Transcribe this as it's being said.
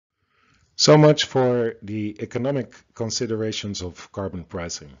So much for the economic considerations of carbon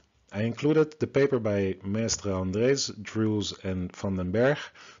pricing. I included the paper by Maestre Andres, Drews, and Van den Berg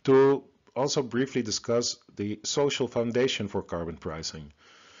to also briefly discuss the social foundation for carbon pricing.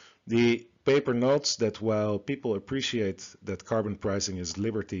 The paper notes that while people appreciate that carbon pricing is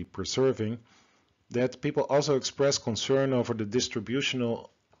liberty preserving, that people also express concern over the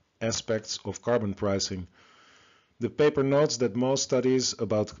distributional aspects of carbon pricing. The paper notes that most studies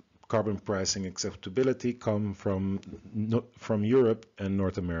about carbon pricing acceptability come from Europe and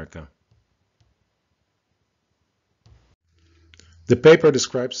North America. The paper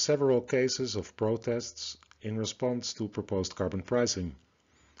describes several cases of protests in response to proposed carbon pricing,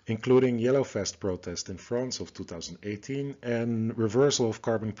 including Yellow Vest protest in France of 2018 and reversal of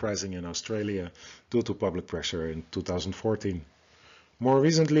carbon pricing in Australia due to public pressure in 2014. More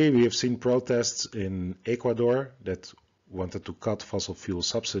recently, we have seen protests in Ecuador that wanted to cut fossil fuel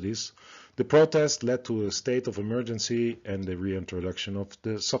subsidies. The protest led to a state of emergency and the reintroduction of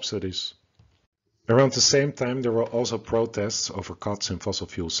the subsidies. Around the same time, there were also protests over cuts in fossil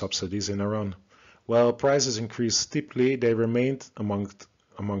fuel subsidies in Iran. While prices increased steeply, they remained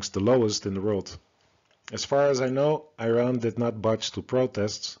amongst the lowest in the world. As far as I know, Iran did not budge to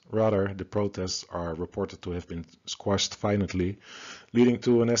protests. Rather, the protests are reported to have been squashed violently, leading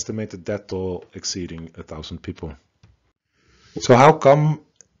to an estimated death toll exceeding 1,000 people. So how come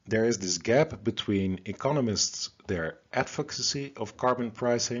there is this gap between economists, their advocacy of carbon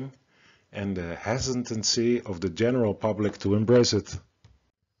pricing, and the hesitancy of the general public to embrace it?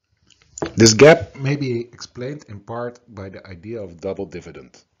 This gap may be explained in part by the idea of double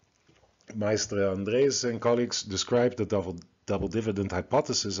dividend. Maestre Andres and colleagues describe the double dividend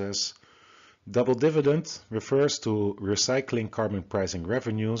hypothesis as double dividend refers to recycling carbon pricing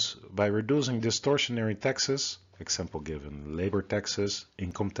revenues by reducing distortionary taxes, example given labor taxes,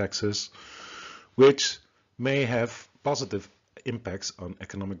 income taxes, which may have positive impacts on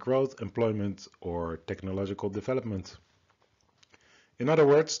economic growth, employment, or technological development. In other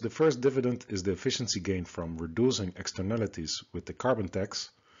words, the first dividend is the efficiency gain from reducing externalities with the carbon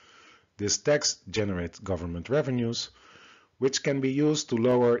tax. This tax generates government revenues, which can be used to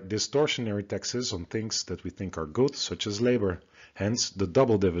lower distortionary taxes on things that we think are good, such as labor, hence the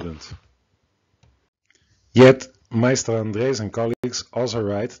double dividend. Yet, Maestre Andres and colleagues also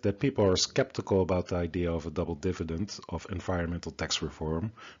write that people are skeptical about the idea of a double dividend of environmental tax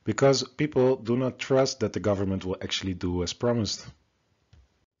reform because people do not trust that the government will actually do as promised.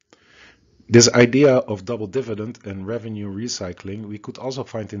 This idea of double dividend and revenue recycling we could also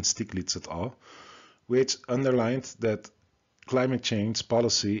find in Stiglitz et al., which underlined that climate change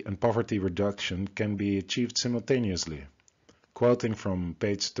policy and poverty reduction can be achieved simultaneously. Quoting from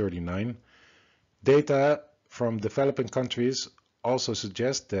page 39, data from developing countries also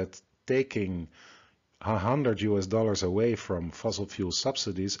suggest that taking $100 away from fossil fuel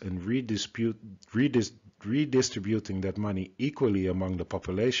subsidies and redistributing that money equally among the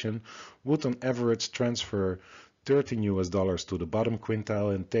population would on average transfer $13 to the bottom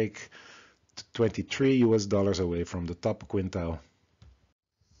quintile and take $23 away from the top quintile.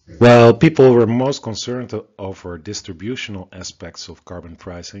 While people were most concerned over distributional aspects of carbon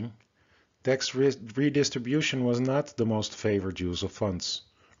pricing, tax redistribution was not the most favored use of funds.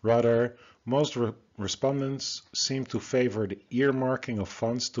 Rather, most respondents seem to favor the earmarking of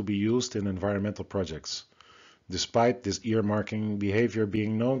funds to be used in environmental projects, despite this earmarking behavior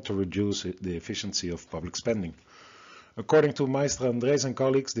being known to reduce the efficiency of public spending. According to Maestre Andres and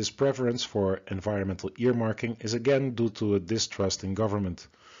colleagues, this preference for environmental earmarking is again due to a distrust in government.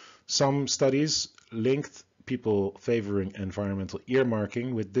 Some studies linked people favoring environmental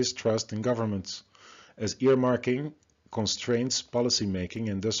earmarking with distrust in governments, as earmarking constrains policy making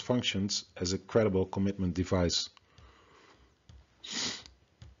and thus functions as a credible commitment device.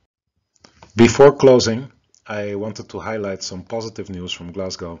 Before closing, I wanted to highlight some positive news from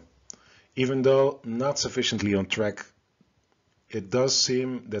Glasgow. Even though not sufficiently on track, it does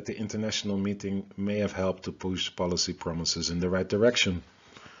seem that the international meeting may have helped to push policy promises in the right direction.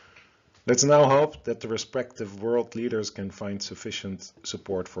 Let's now hope that the respective world leaders can find sufficient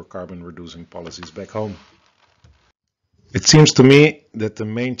support for carbon-reducing policies back home. It seems to me that the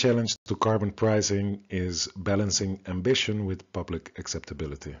main challenge to carbon pricing is balancing ambition with public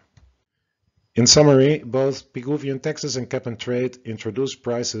acceptability. In summary, both Pigouvian taxes and cap and trade introduce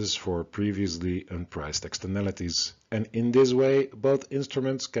prices for previously unpriced externalities, and in this way, both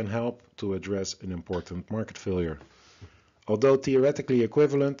instruments can help to address an important market failure. Although theoretically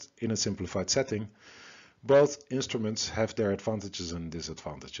equivalent in a simplified setting, both instruments have their advantages and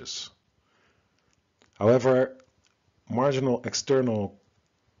disadvantages. However, marginal external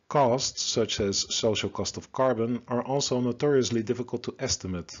Costs, such as social cost of carbon, are also notoriously difficult to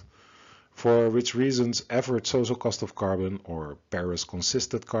estimate, for which reasons average social cost of carbon or Paris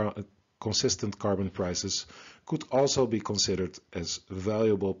consistent carbon prices could also be considered as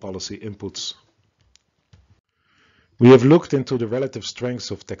valuable policy inputs. We have looked into the relative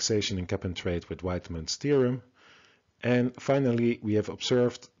strengths of taxation in cap and trade with Whiteman's theorem, and finally we have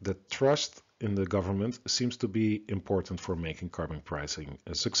observed that trust in the government seems to be important for making carbon pricing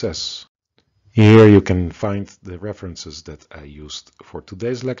a success. Here you can find the references that I used for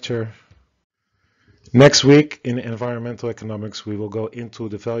today's lecture. Next week in environmental economics we will go into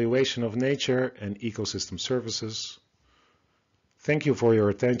the valuation of nature and ecosystem services. Thank you for your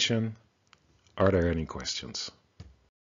attention. Are there any questions?